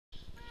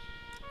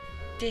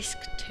disc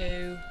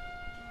 2.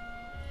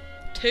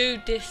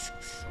 2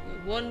 discs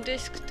with 1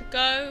 disc to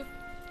go?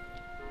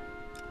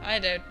 I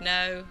don't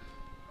know.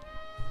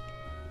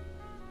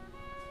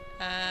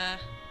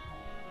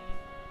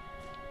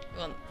 We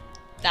want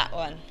that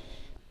one.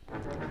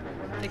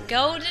 The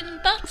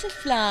Golden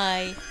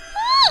Butterfly.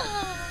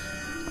 Ah!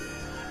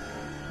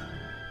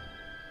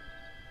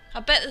 I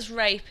bet there's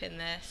rape in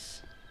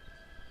this.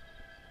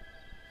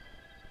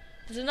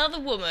 There's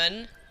another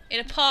woman in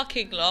a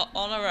parking lot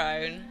on her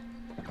own.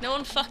 No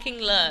one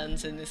fucking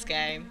learns in this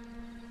game.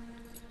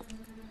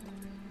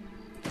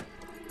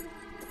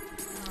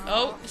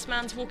 Oh, this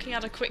man's walking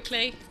at her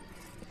quickly.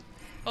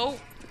 Oh.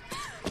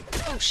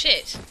 Oh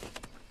shit.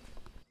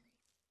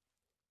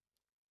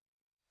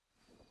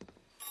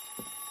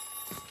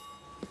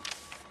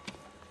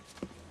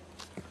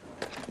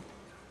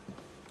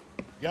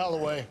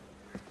 Galloway.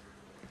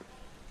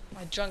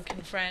 My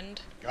drunken friend.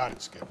 Got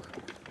it, Skipper.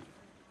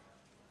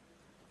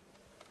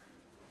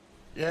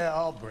 Yeah,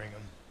 I'll bring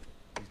him.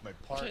 He's my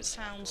partner. Don't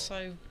sound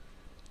so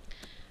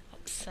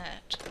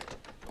upset.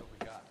 What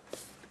we got?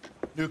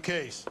 New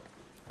case.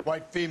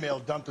 White female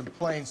dumped in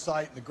plain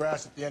sight in the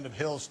grass at the end of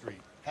Hill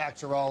Street.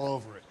 Hacks are all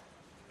over it.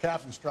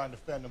 Captain's trying to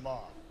fend them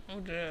off. Oh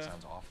dear.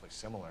 Sounds awfully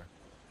similar.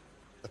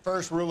 The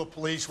first rule of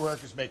police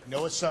work is make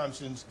no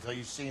assumptions until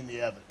you've seen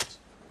the evidence.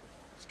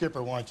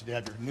 Skipper wants you to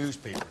have your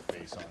newspaper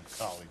face on,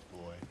 college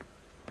boy.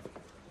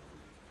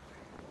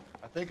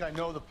 I think I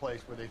know the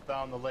place where they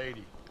found the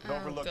lady. It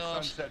overlooks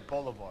Sunset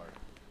Boulevard.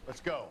 Let's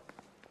go.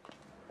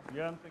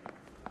 Yeah, I'm thinking.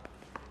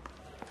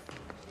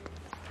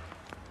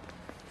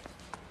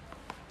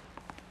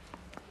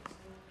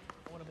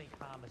 I want to make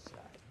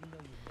homicide. You know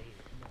you made it.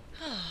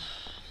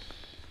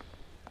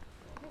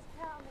 Just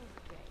tell me,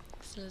 Jake.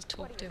 Still as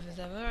talkative as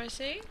ever, I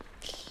see.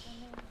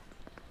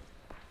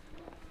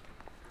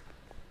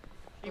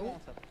 She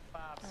wants a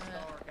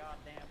 5-star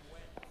goddamn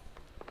wedding.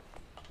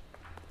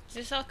 Is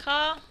this our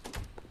car?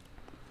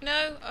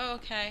 No? Oh,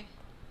 okay.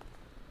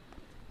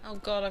 Oh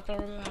god, I've got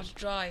to remember how to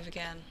drive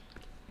again.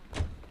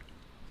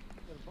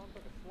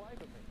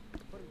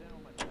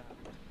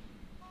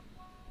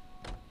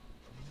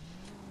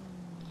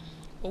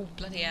 Oh,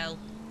 bloody hell.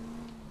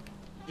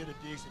 You did a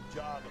decent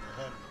job in the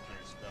Henry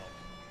case,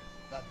 Phelps.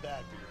 Not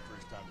bad for your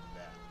first time at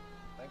that.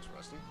 Thanks,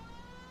 Rusty.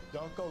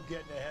 Don't go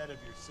getting ahead of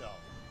yourself.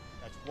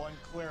 That's one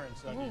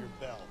clearance under your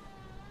belt.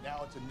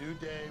 Now it's a new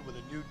day with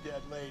a new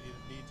dead lady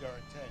that needs our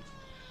attention.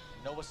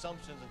 No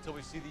assumptions until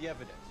we see the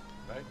evidence,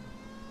 right?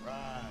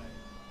 Right.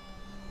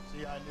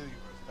 See, I knew you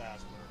were a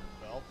fast learner,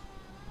 Phelps.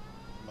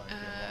 You might get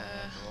along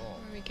after all.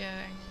 Where are we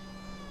going?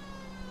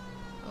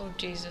 Oh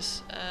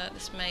Jesus,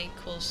 this may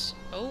cause...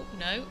 Oh,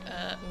 no,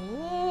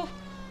 ooh.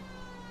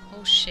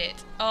 Oh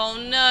shit. Oh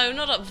no,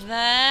 not up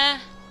there!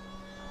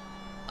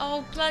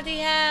 Oh bloody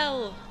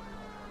hell!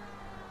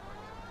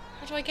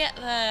 How do I get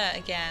there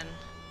again?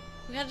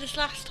 We had this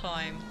last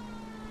time.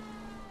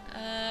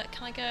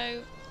 Can I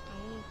go...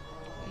 Oh,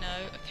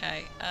 no,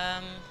 okay.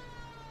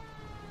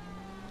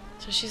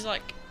 So she's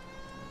like...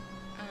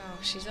 Oh,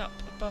 she's up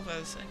above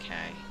us,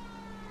 okay.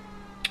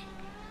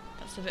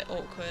 That's a bit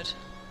awkward.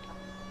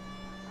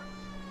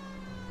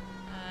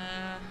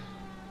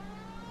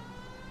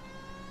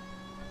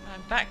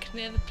 I'm back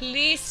near the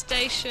police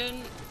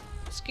station.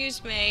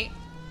 Excuse me.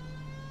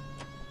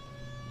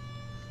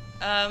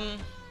 I'm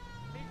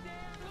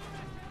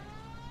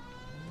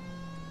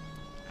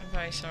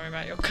very sorry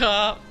about your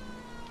car.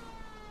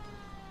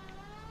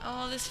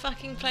 Oh, this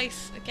fucking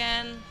place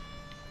again.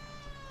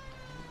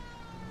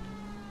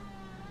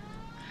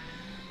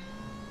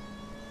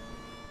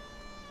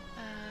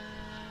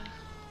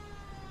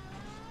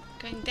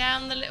 Going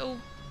down the little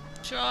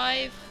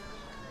drive.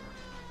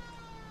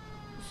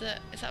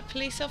 Is that a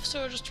police officer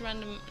or just a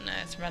random... No,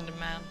 it's a random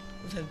man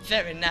with a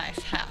very nice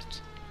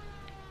hat.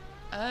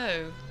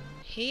 Oh,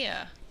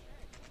 here.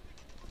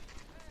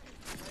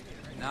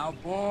 Now,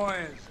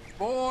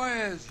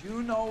 boys,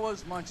 you know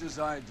as much as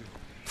I do.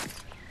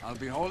 I'll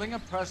be holding a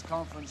press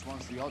conference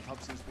once the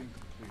autopsy's been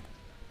completed.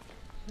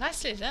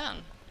 Nicely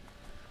done.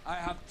 I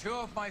have 2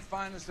 of my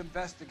finest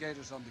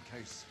investigators on the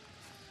case.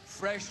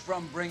 Fresh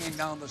from bringing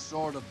down the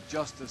sword of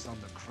justice on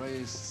the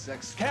crazed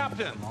sex...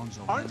 Captain,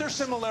 aren't there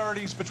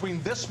similarities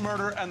between this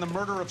murder and the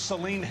murder of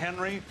Celine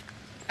Henry?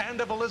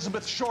 And of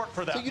Elizabeth Short,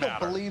 for that matter? So you don't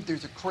believe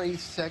there's a crazed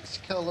sex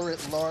killer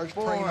at large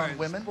preying on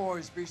women?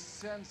 Boys, be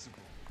sensible.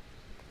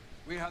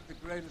 We have the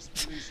greatest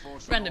police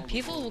force... Random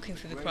people walking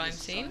through the crime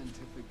scene.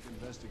 Scientific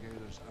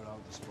investigators at our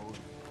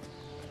disposal.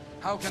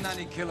 How can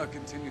any killer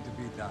continue to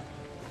be that?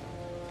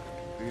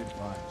 Be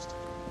advised.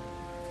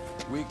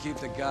 We keep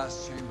the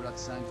gas chamber at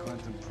San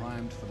Quentin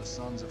primed for the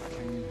sons of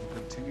Cain who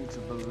continue to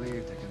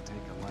believe they can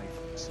take a life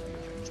in the city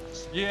of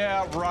angels.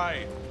 Yeah,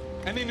 right.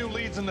 Any new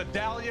leads in the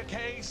Dahlia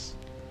case?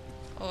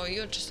 Oh,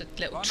 you're just a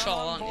little troll,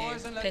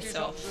 aren't you? Piss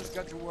off.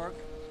 Get to work.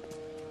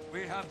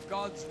 We have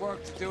God's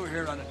work to do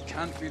here, and it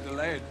can't be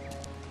delayed.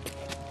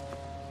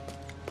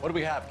 What do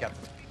we have,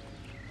 Captain?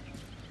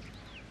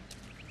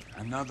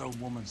 Another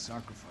woman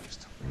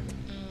sacrificed.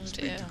 Oh,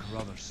 Speak to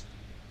Carruthers.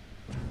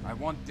 I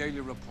want daily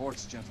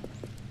reports, gentlemen.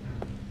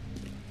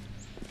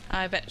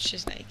 I bet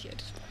she's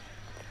naked.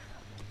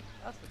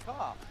 That's the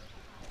cop.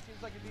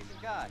 Seems like a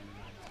decent guy.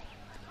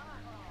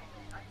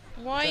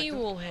 Why are you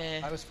all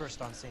here? I was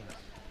first on scene.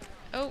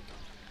 Oh,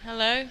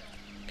 hello,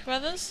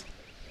 Carruthers.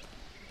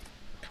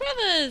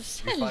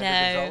 Carruthers, You find her,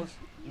 hello. Gonzalez?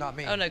 Not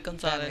me. Oh, no, Sent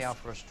Gonzalez. me out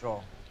for a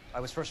stroll. I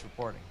was first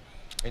reporting.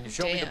 And you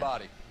show me the Dear.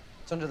 body.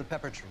 It's under the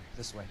pepper tree,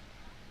 this way.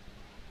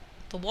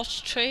 The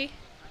watch tree.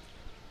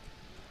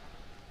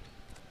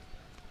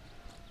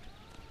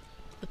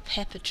 The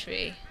pepper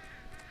tree.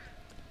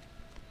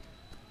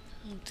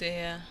 Oh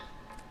dear.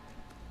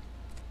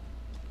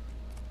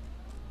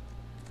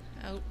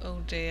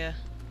 Oh dear.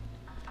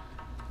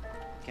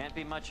 Can't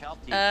be much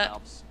help to you,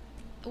 Phelps.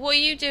 What are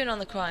you doing on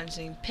the crime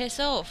scene? Piss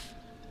off.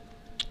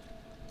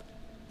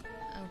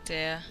 Oh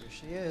dear. Here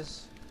she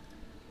is.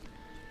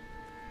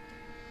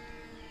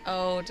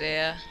 Oh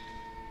dear.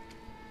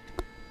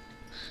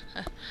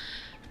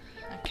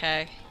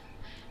 Okay.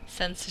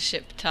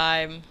 Censorship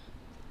time.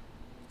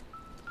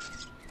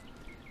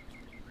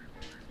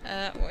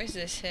 What is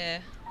this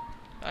here?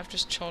 I've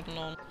just trodden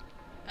on.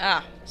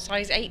 Ah,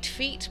 size 8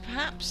 feet,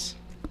 perhaps?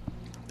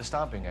 The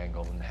stomping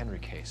angle in the Henry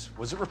case.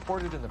 Was it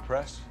reported in the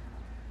press?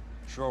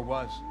 Sure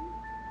was.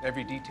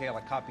 Every detail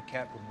a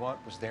copycat would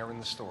want was there in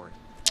the story.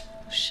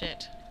 Oh,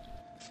 shit.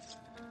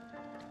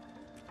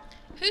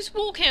 Who's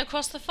walking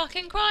across the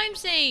fucking crime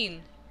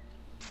scene?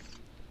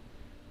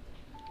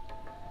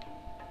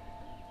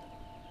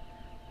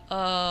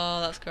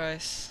 Oh, that's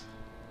gross.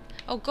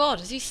 Oh god,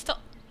 has he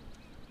stopped?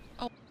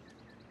 Oh.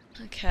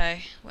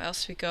 Okay, what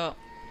else we got?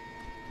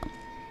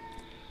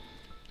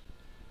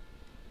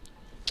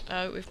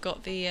 Oh, we've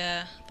got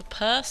the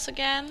purse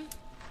again.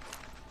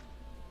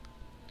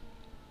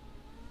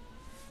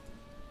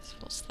 So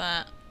what's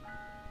that?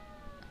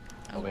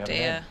 Oh we have an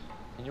dear. end.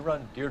 Can you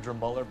run Deirdre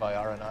Muller by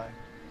R&I?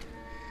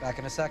 Back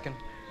in a second.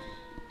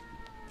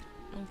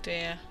 Oh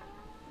dear.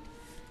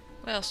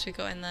 What else we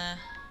got in there?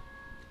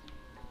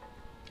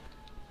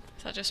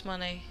 Is that just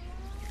money?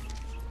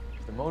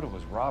 If the motive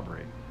was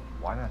robbery,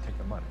 why not take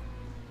the money?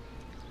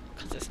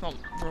 Because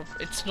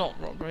it's not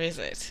robbery, is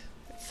it?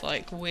 It's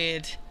like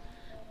weird,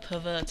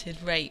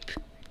 perverted rape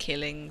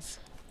killings.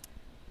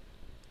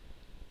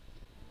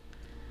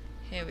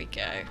 Here we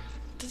go.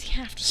 Does he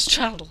have to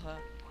straddle her?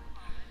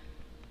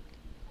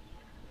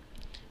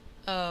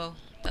 Oh,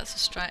 that's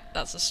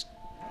a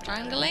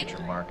strangling? Your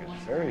mark is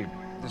very...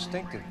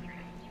 Distinctive.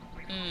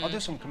 I'll do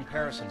some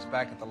comparisons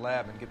back at the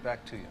lab and get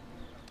back to you.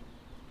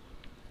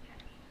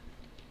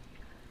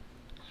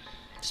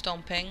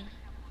 Stomping.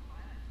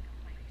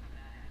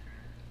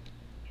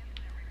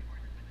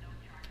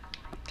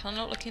 Can I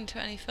not look into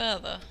it any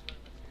further?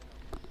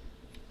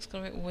 It's got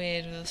a bit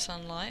weird with the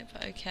sunlight,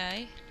 but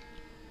okay.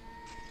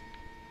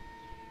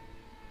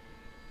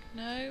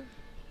 No?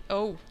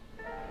 Oh.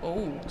 Oh.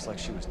 Looks like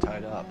she was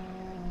tied up.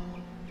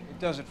 It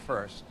does at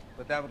first,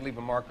 but that would leave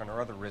a mark on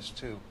her other wrist,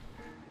 too.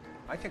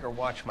 I think her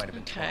watch might have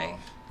been torn Okay.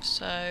 off.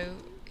 So,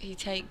 he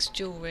takes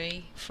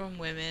jewellery from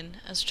women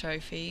as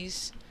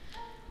trophies.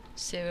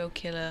 Serial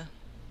killer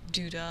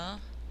doodah.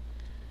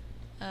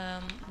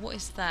 What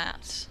is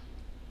that?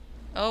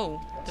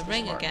 Oh, the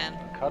ring again.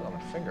 Cut on the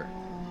finger.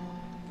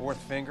 Fourth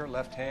finger,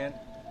 left hand.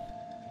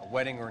 A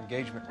wedding or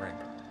engagement ring.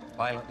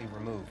 Violently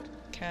removed.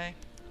 Okay.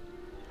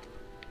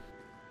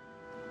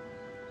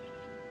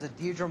 The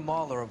Deirdre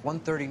Mahler of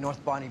 130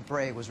 North Bonnie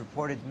Bray was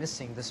reported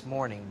missing this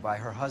morning by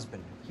her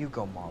husband,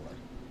 Hugo Mahler.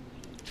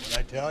 What'd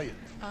I tell you?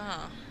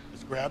 Ah.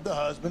 Let's grab the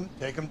husband,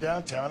 take him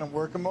downtown, and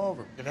work him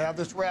over. We're gonna have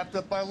this wrapped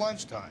up by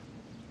lunchtime.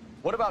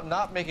 What about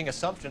not making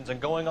assumptions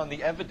and going on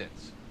the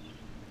evidence?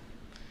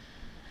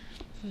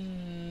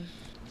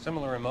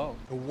 Similar MO.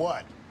 The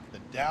what? The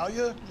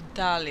Dahlia?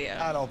 Dahlia.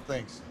 I don't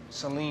think so.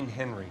 Celine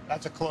Henry.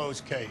 That's a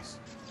closed case.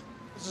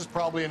 This is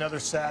probably another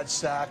sad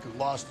sack who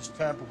lost his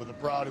temper with a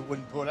broad who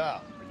wouldn't put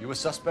out. Are you a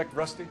suspect,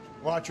 Rusty?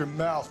 Watch your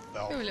mouth,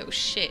 You're a Phelps. little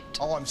shit.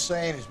 All I'm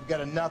saying is we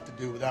got enough to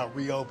do without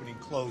reopening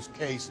closed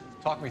cases.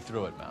 Talk me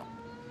through it, Mal.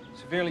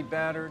 Severely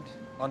battered,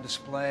 on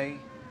display.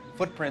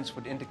 Footprints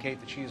would indicate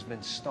that she has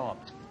been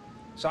stomped.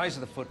 Size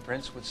of the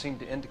footprints would seem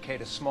to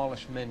indicate a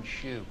smallish men's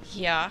shoe.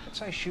 Yeah. What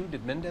size shoe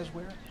did Mendez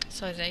wear?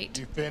 Size 8.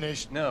 You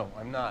finished? No,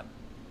 I'm not.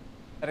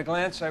 At a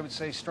glance, I would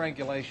say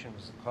strangulation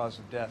was the cause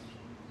of death.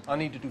 I'll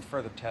need to do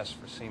further tests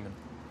for semen.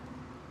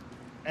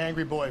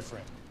 Angry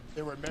boyfriend.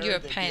 They were married. You're a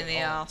they'd pain in get the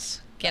home.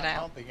 ass. Get Not out.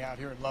 Humping out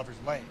here in Lover's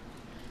Lane.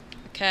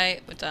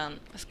 Okay, we're done.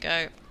 Let's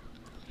go.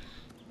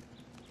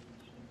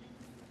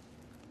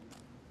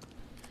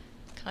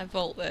 Can I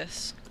vault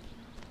this?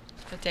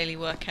 For daily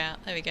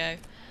workout. There we go.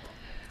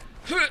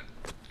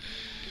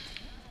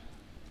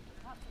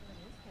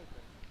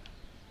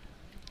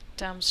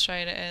 Damn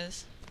straight it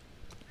is.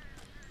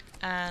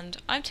 And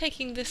I'm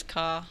taking this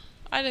car.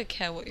 I don't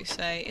care what you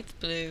say. It's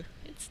blue.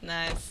 It's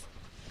nice.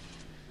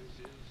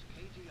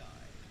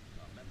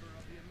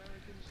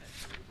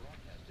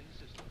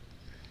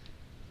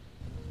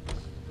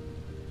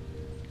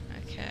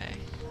 Okay.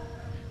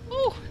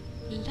 Ooh,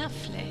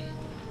 lovely.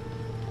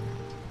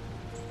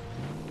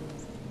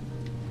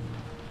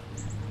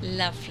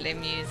 Lovely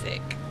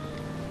music.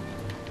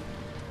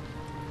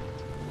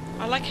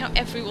 like how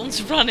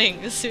everyone's running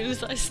as soon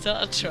as I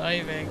start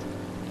driving.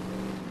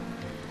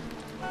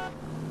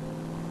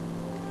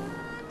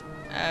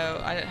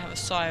 Oh, I don't have a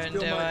siren,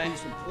 do I?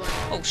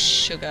 Oh,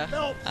 sugar.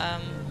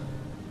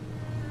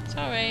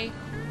 Sorry.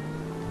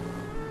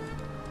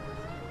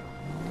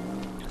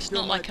 It's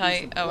not like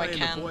I... Oh, I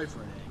can.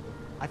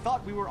 I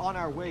thought we were on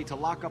our way to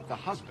lock up the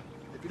husband.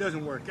 If it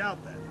doesn't work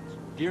out, that is.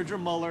 Deirdre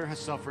Muller has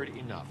suffered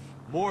enough.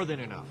 More than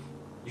enough.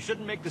 You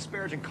shouldn't make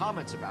disparaging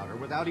comments about her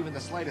without even the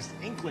slightest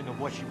inkling of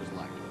what she was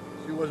like.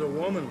 She was a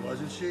woman,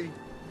 wasn't she?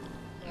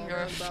 You're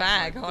a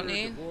fag, aren't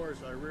you? Divorce,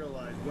 I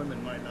realized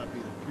women might not be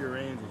the pure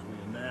angels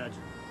we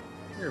imagine.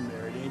 You're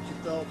married, ain't you,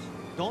 Phelps?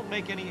 Don't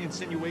make any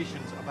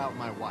insinuations about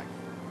my wife.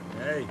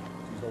 Hey,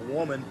 she's a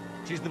woman.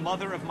 She's the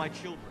mother of my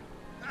children.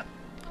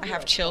 I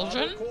have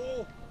children?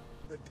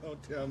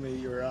 Don't tell me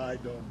your eye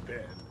don't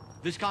bend.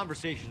 This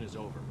conversation is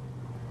over.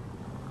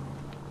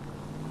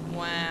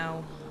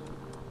 Wow.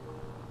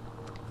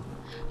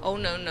 Oh,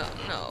 no, no,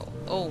 no.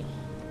 Oh.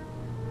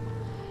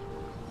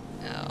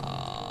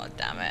 Oh,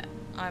 damn it.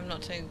 I'm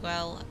not doing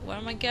well. Where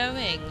am I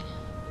going?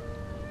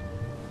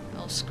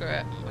 Oh, screw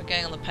it. We're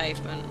going on the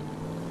pavement.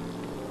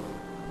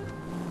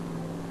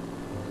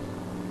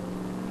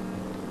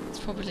 It's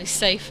probably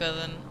safer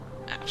than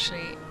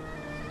actually...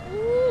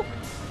 Woo!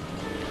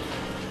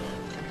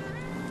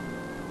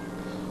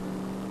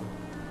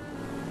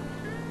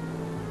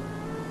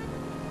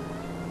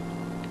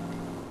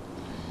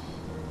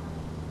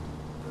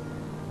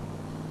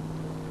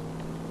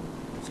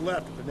 It's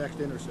left at the next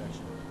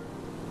intersection.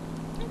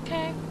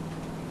 Okay.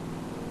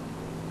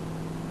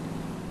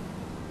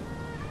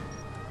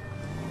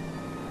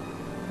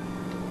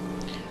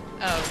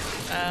 Oh,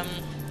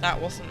 that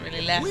wasn't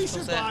really left, We was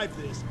it? survive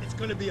this. It's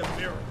gonna be a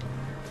miracle.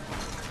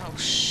 Oh,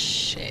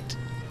 shit.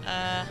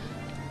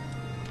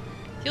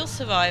 You'll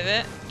survive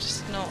it,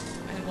 just not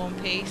in one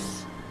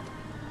piece.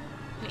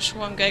 Not sure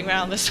why I'm going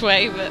round this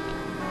way, but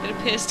it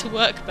appears to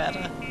work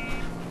better.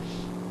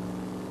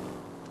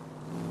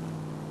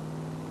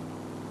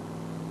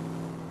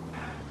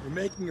 You're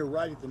making a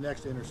right at the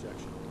next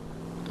intersection.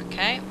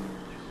 Okay.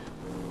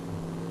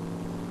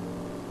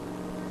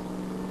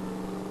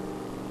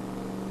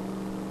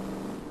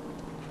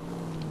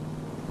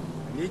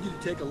 I need you to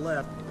take a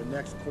left at the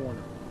next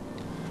corner.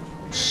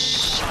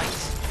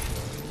 Shite.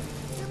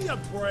 Give me a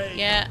break.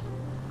 Yeah.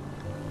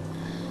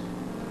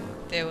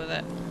 Deal with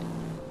it.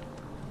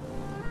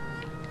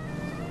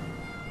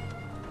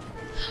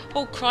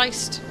 Oh,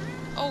 Christ.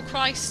 Oh,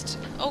 Christ.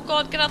 Oh,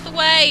 God, get out the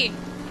way.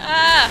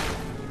 Ah!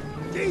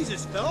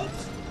 Jesus,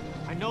 Phelps.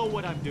 I know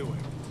what I'm doing.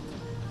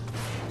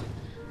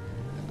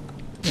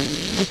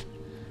 I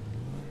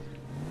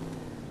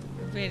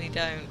really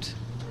don't.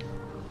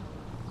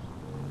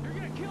 You're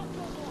gonna kill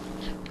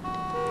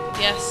someone.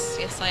 Yes,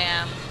 yes I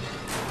am.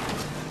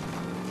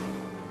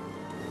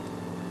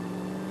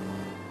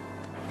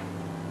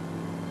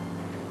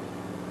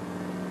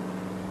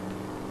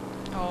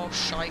 Oh,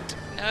 shite.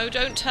 No,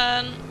 don't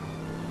turn.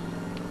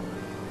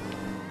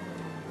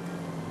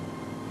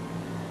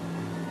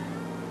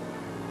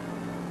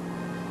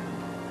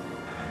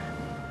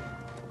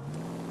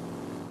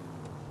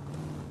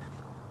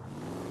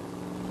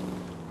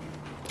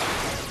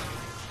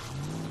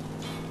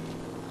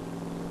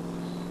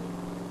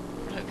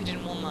 I hope you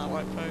didn't want that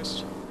light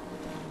post.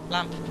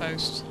 Lamp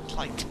post.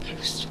 Light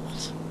post,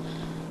 what?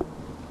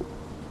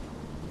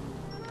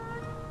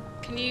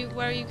 Can you...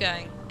 where are you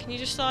going? Can you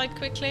decide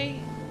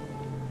quickly?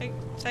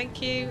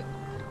 Thank you.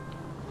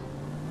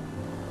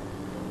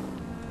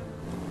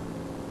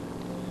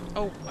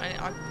 Oh,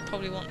 I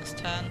probably want this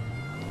turn.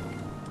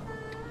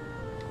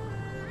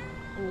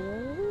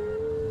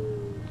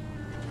 Ooh.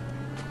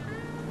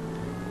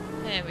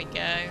 There we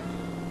go.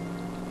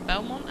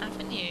 Belmont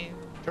Avenue.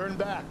 Turn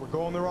back. We're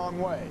going the wrong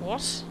way.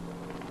 What?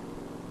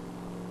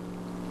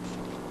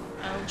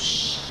 Oh,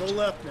 Go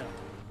left now.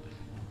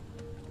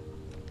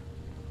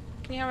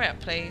 Can you hurry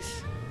up,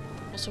 please?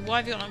 Also, why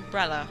have you got an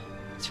umbrella?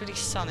 It's really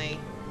sunny.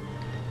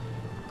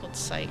 God's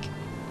sake.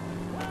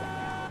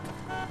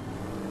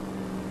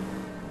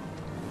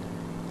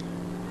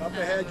 Up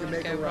ahead, you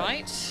make go a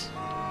right.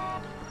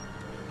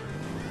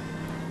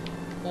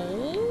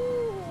 Oh.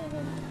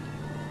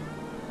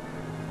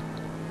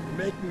 You're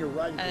making a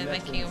right. And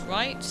making a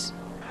right.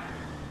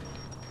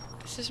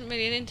 This isn't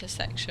really an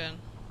intersection.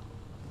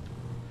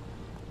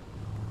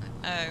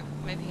 Oh,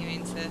 maybe he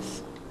means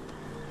this.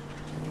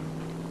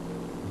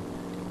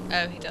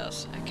 Oh, he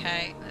does.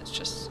 Okay, let's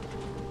just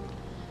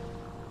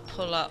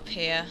pull up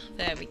here.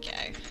 There we go.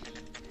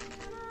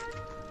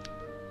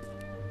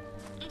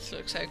 This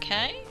looks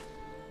okay.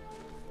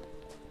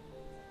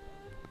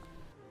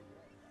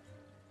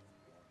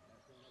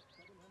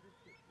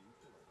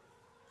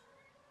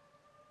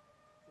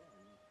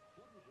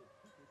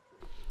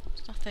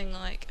 There's nothing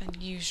like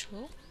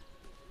unusual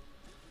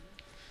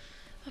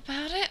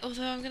about it,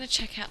 although I'm going to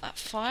check out that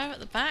fire at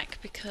the back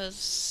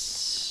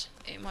because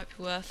it might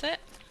be worth it.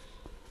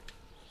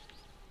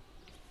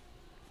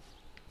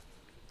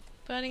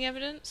 Burning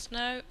evidence?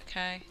 No?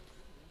 Okay.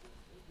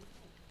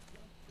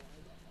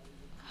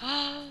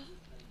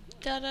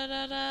 Da da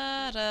da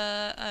da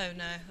da. Oh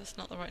no, that's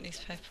not the right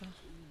newspaper.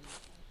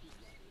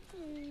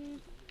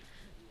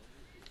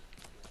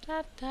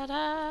 Da da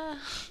da.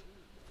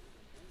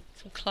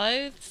 Some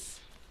clothes.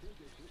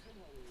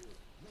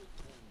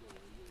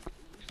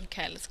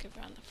 Okay, let's go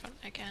around the front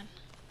again.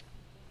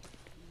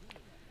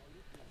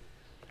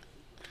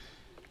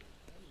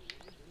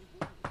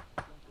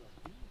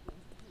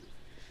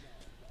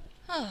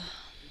 Oh.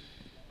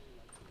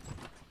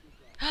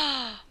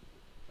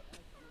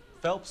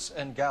 Phelps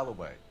and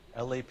Galloway,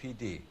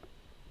 LAPD.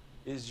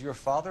 Is your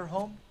father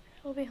home?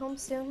 He'll be home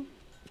soon.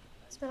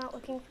 He's been out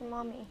looking for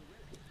Mommy.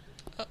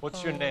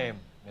 What's your name,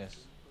 miss?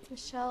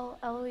 Michelle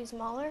Eloise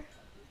Mahler?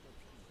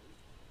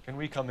 Can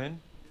we come in?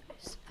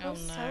 Oh no.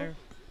 So.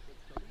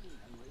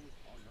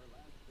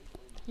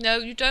 No,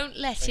 you don't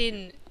let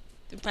in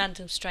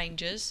random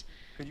strangers.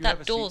 Could you have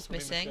That a seat door's for me,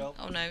 missing. Michelle?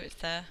 Oh no, it's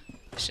there.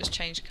 It's just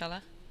changed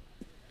colour.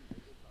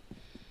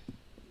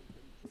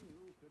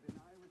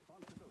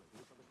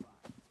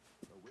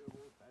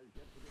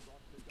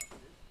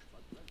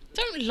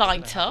 Don't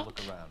light up.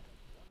 Look around.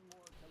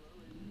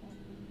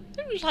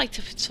 Don't light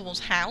up in someone's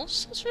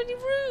house. That's really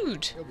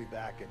rude. He'll be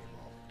back any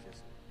moment.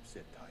 Just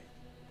sit tight.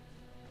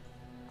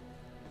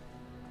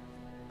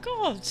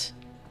 God.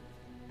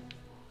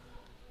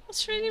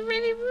 That's really,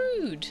 really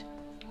rude.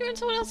 You're in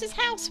someone else's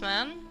house,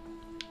 man.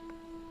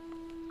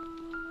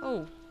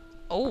 Oh.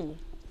 Oh.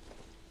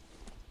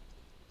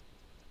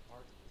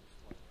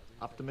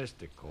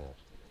 Optimistic, Cole.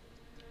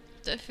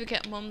 Don't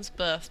forget Mum's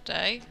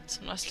birthday.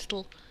 Some nice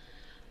little...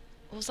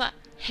 What was that?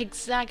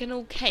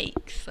 Hexagonal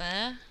cakes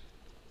there.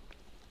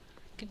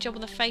 Good job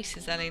on the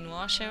faces, Ellie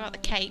Noire. Show out the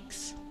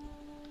cakes.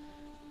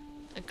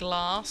 A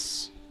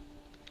glass.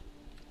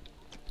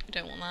 We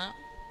don't want that.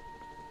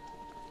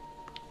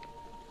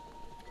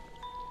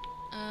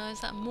 Is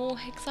that more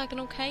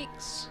hexagonal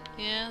cakes?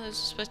 Yeah, those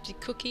are supposed to be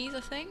cookies, I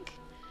think.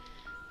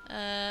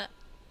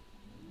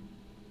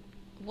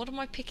 What am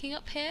I picking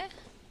up here?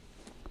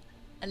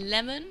 A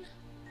lemon?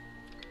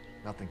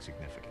 Nothing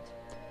significant.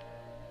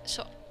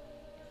 So,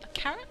 a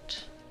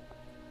carrot?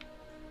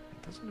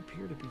 It doesn't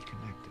appear to be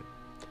connected.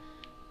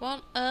 Why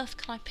on earth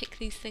can I pick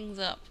these things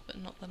up, but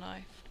not the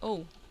knife?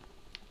 Oh.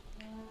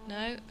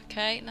 No,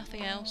 okay,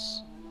 nothing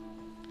else.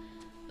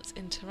 That's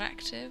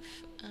interactive.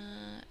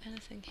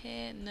 Anything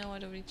here? No,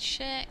 I'd already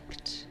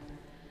checked.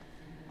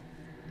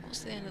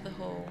 What's the end of the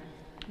hall?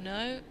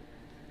 No.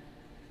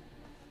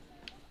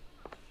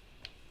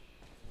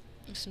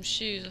 There's some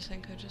shoes I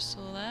think I just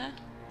saw there.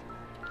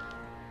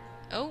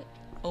 Oh.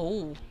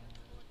 Oh.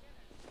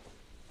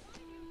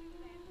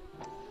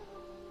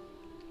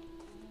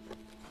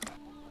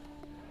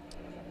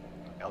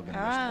 Elgin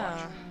Ah.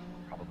 wristwatch.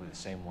 Probably the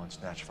same one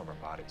snatched from her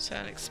body. So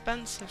an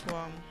expensive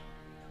one.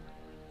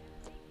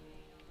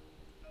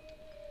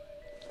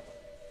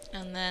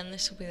 And then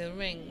this will be the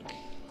ring.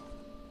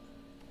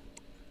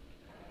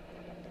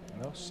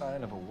 No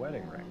sign of a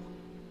wedding ring.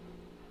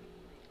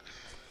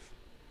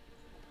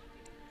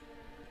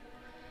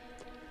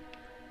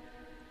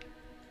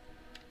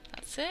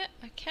 That's it,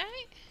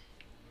 okay.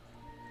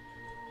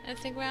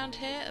 Anything around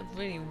here? A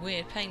really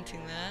weird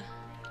painting there.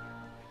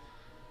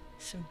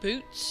 Some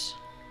boots.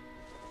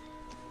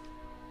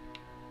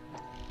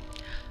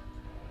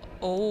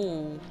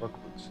 Oh.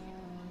 Work boots.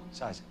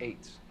 Size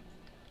 8.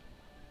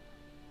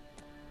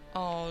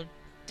 Oh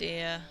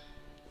dear.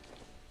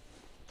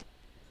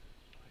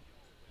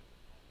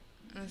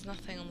 There's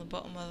nothing on the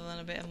bottom other than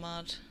a bit of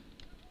mud.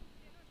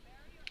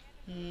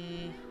 I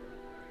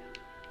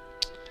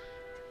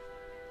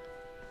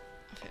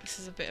think this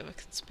is a bit of a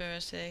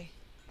conspiracy.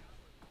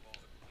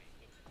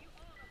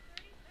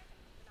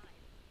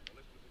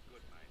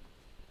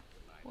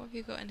 What have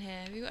you got in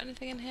here? Have you got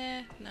anything in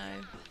here?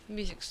 No. The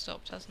music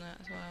stopped, hasn't it,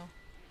 as well?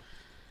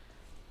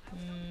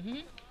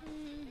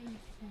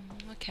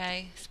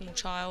 Okay, small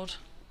child.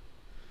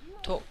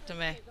 Talk to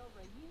me.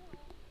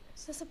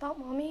 Is this about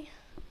Mommy?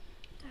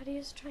 Daddy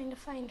is trying to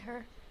find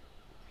her.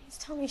 Please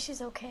tell me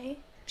she's okay.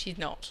 She's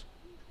not.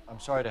 I'm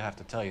sorry to have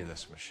to tell you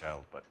this,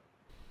 Michelle, but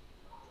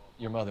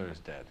your mother is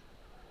dead.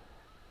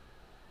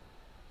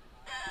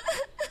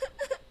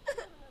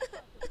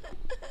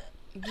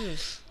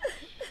 Oof.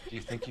 Do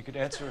you think you could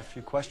answer a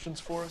few questions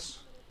for us?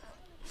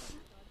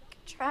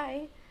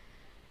 Try.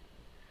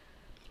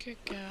 Good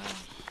girl.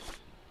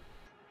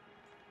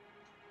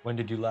 When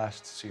did you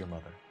last see your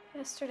mother?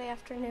 Yesterday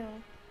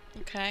afternoon.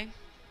 Okay.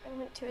 I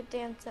went to a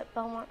dance at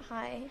Belmont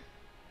High.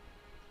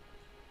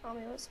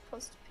 Mommy was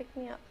supposed to pick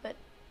me up, but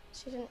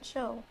she didn't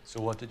show.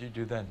 So what did you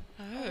do then?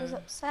 I was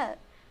upset.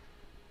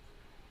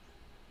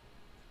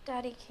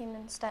 Daddy came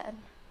instead.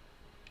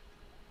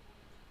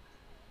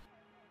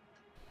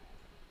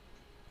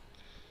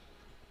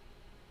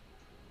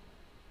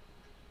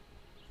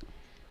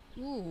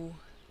 Ooh.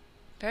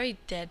 Very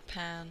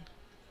deadpan.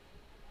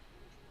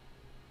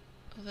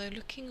 Although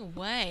looking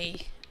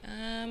away.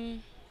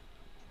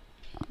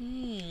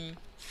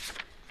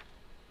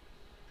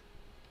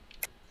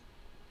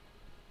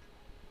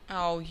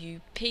 Oh,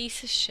 you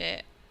piece of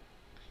shit.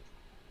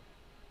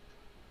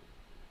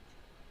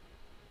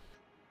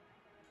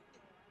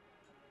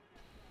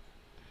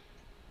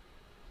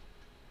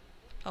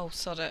 Oh,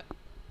 sod it.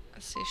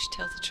 Let's see if she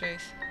tells the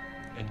truth.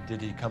 And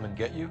did he come and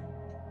get you?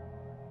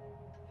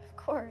 Of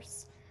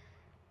course.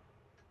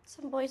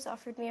 Some boys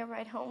offered me a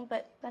ride home,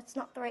 but that's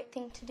not the right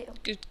thing to do.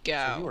 Good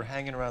girl. So you were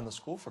hanging around the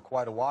school for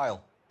quite a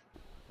while.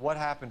 What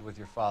happened with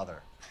your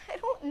father? I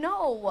don't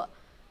know.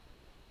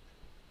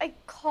 I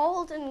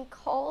called and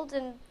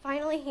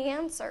finally he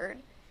answered.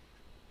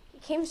 He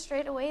came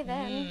straight away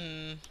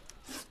then.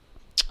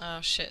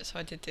 Oh shit, so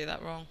I did do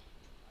that wrong.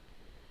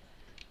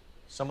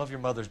 Some of your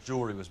mother's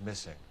jewelry was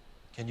missing.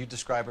 Can you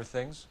describe her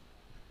things?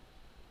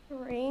 A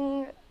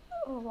ring,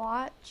 a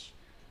watch.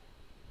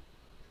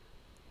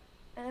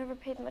 I never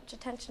paid much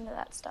attention to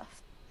that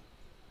stuff.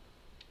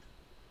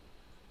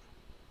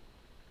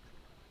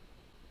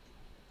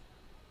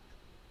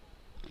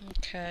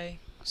 Okay,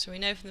 so we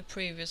know from the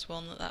previous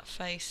one that that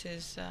face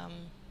is,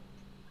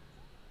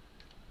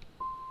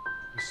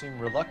 You seem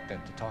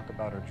reluctant to talk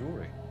about her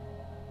jewelry.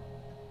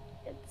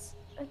 It's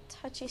a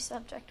touchy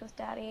subject with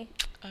Daddy.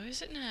 Oh,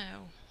 is it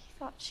now? He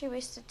thought she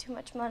wasted too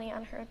much money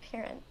on her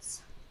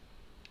appearance.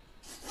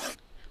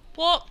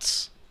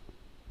 What?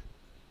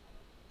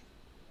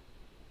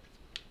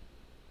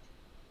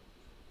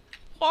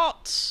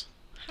 What?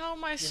 How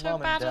am I so Your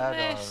mom bad and at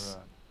dad this?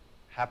 are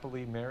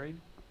happily married?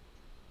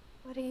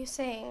 What are you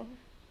saying?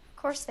 Of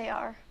course they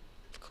are.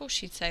 Of course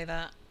she'd say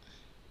that.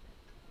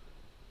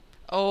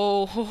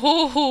 Oh, ho,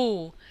 ho,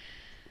 ho.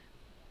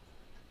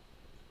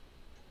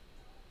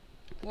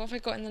 What have I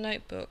got in the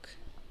notebook?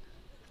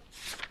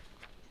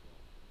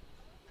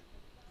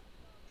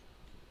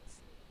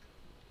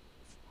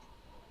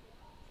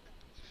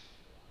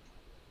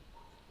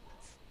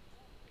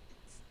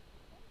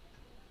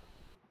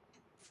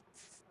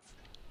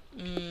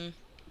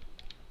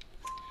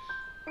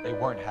 They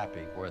weren't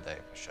happy, were they,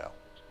 Michelle?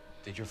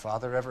 Did your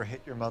father ever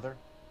hit your mother?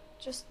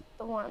 Just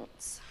the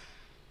once.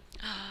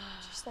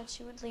 She said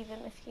she would leave him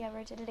if he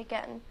ever did it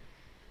again.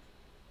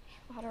 He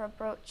bought her a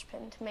brooch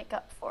pin to make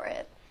up for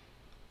it.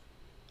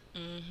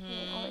 And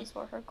he always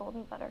wore her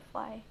golden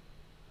butterfly.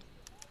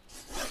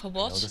 For I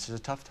what? know this is a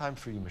tough time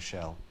for you,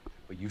 Michelle,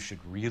 but you should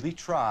really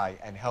try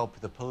and help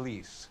the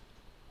police.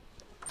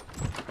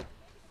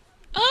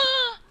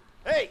 Ah!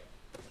 Hey!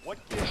 What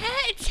kid?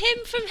 Hey, it's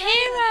him from Go to your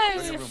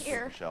Heroes! room,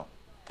 please, Michelle.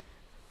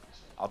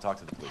 I'll talk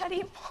to the police.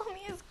 Daddy,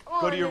 Mommy is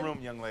gone. Go to your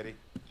room, young lady.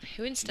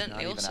 Who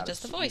incidentally even also out of does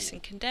the school. voice in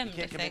Condemned,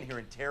 You I can't come in think. here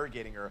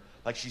interrogating her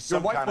like she's Your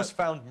some wife kind was of...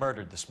 found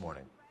murdered this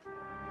morning.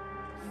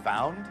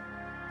 Found?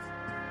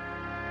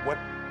 What?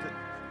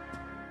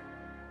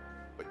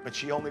 But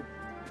she only...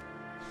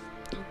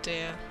 Oh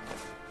dear.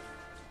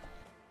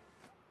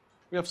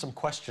 We have some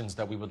questions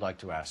that we would like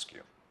to ask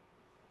you.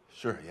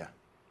 Sure, yeah.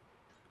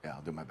 Yeah,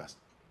 I'll do my best.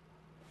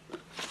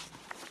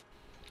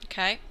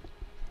 Okay.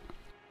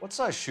 What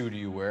size shoe do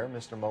you wear,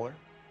 Mr. Mueller?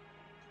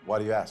 Why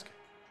do you ask?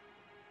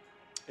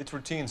 It's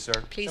routine, sir.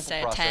 Please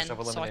say Simple a process 10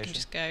 of so I can elimination.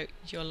 just go,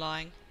 you're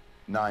lying.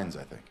 9s,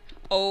 I think.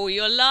 Oh,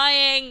 you're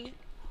lying!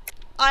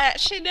 I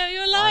actually know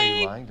you're Why are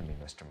lying! you lying to me,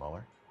 Mr.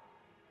 Mueller?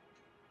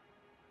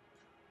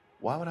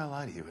 Why would I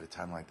lie to you at a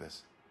time like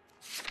this?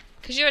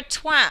 Because you're a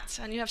twat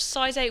and you have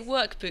size 8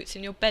 work boots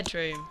in your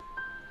bedroom.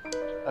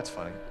 That's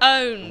funny.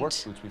 Owned. The work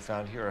boots we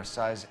found here are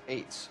size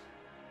 8s.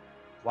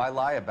 Why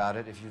lie about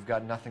it if you've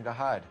got nothing to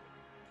hide?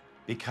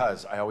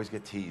 Because I always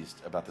get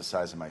teased about the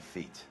size of my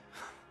feet.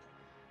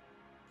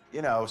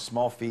 You know,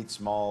 small feet,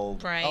 small...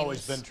 Brains.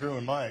 Always been true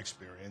in my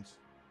experience.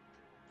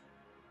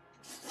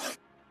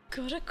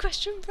 Got a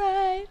question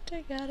right,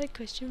 I got a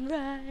question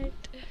right.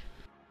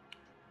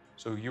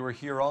 So you were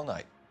here all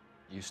night.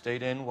 You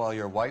stayed in while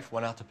your wife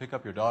went out to pick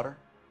up your daughter?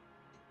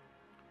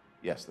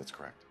 Yes, that's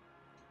correct.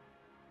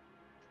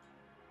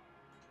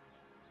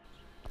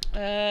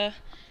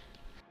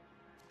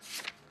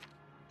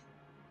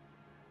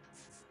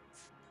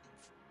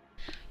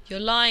 You're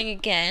lying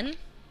again.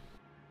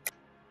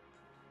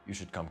 You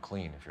should come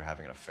clean if you're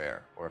having an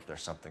affair or if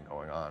there's something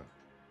going on.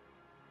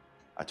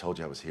 I told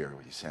you I was here.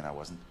 Were you saying I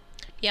wasn't?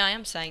 Yeah, I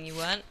am saying you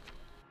weren't.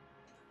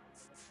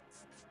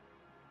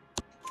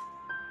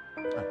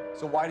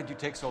 So why did you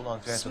take so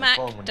long to answer Smack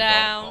the phone when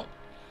down. your daughter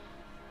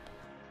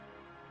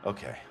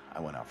Okay, I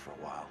went out for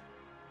a while.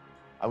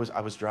 I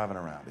was driving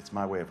around. It's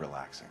my way of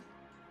relaxing.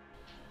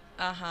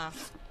 Uh-huh.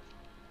 called?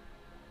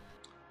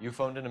 You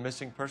phoned in a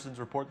missing persons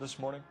report this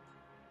morning?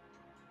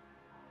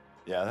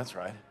 Yeah, that's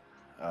right.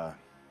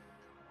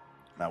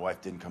 My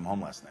wife didn't come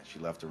home last night. She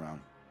left around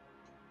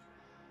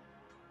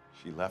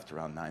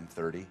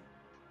 9:30.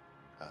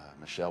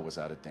 Michelle was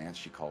out at dance.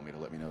 She called me to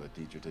let me know that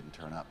Deidre didn't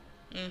turn up.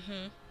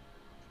 Mm-hmm.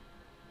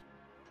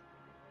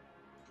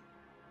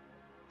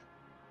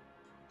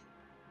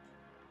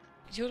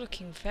 You're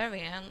looking very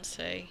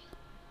antsy.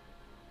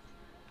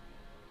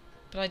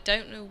 But I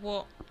don't know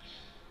what...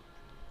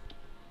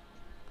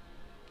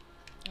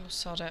 Oh,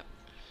 sod it.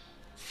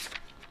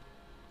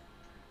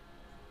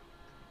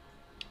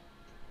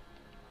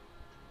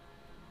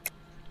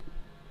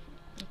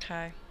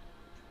 Okay.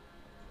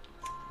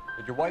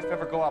 Did your wife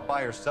ever go out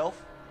by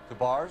herself? To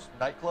bars,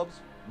 nightclubs?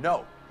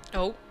 No.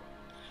 Oh.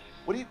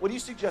 What are you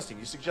suggesting?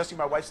 You suggesting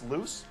my wife's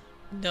loose?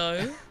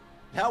 No.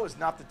 Now is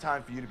not the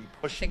time for you to be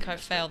I pushing. think I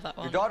failed that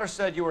one. Your daughter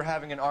said you were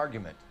having an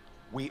argument.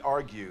 We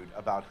argued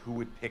about who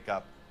would pick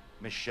up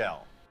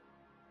Michelle.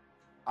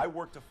 I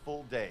worked a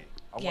full day.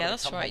 I wanted Yeah, to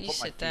that's come right. home, You put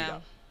my sit feet down.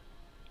 up.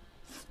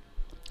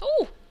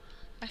 Oh,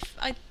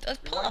 I Your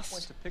wife wants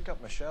passed. to pick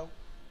up Michelle?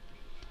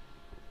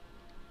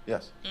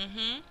 Yes.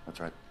 Mm-hmm. That's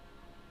right.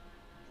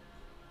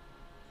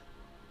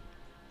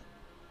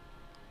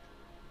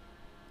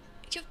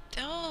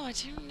 Oh, I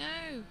don't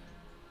know.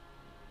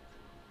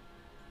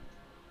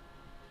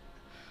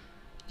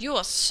 You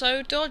are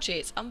so dodgy.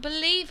 It's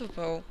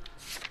unbelievable.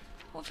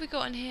 What have we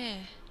got in here?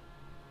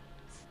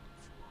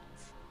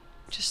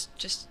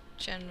 Just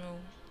general.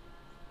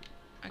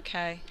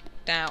 Okay.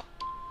 Now.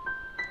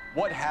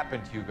 What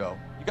happened, Hugo?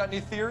 You got any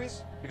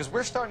theories? Because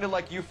we're starting to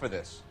like you for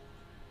this.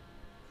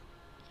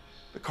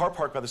 The car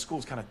park by the school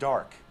is kind of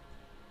dark.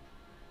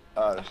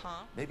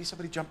 Maybe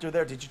somebody jumped her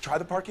there. Did you try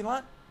the parking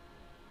lot?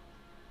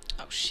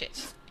 Oh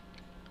shit.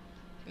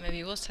 Maybe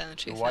he was telling the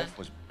truth. Your wife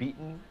was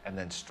beaten and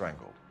then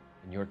strangled.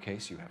 In your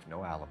case, you have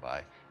no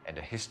alibi and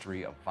a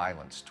history of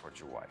violence towards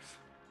your wife.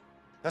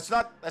 That's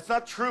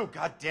not true.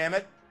 God damn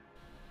it.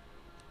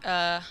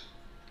 Yeah,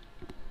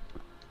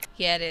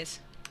 it is.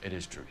 It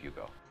is true,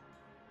 Hugo.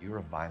 You're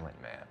a violent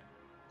man.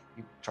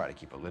 You try to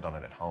keep a lid on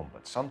it at home,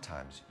 but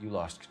sometimes you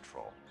lost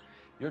control.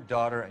 Your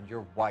daughter and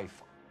your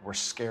wife were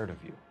scared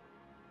of you.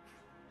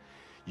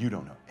 You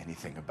don't know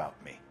anything about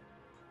me.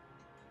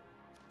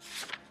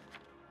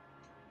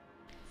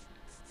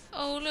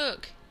 Oh,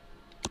 look.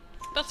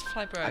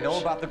 Butterfly brooch. I know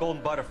about the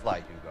Golden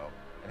Butterfly, Hugo,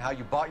 and how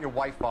you bought your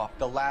wife off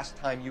the last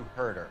time you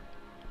heard her.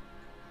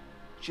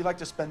 She liked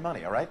to spend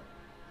money, all right?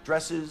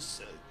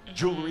 Dresses,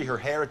 jewelry, her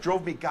hair. It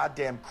drove me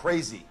goddamn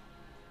crazy.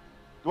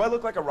 Do I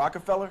look like a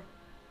Rockefeller?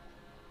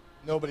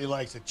 Nobody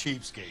likes a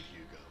cheapskate,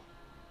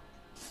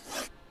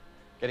 Hugo.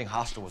 Getting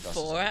hostile with us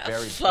 4 is a out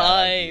very of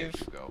bad idea, 5.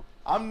 Hugo.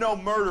 I'm no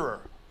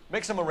murderer.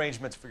 Make some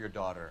arrangements for your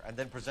daughter, and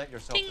then present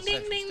yourself Ding to ding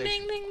Central ding Station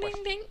ding to ding ding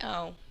question. ding.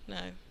 Oh no.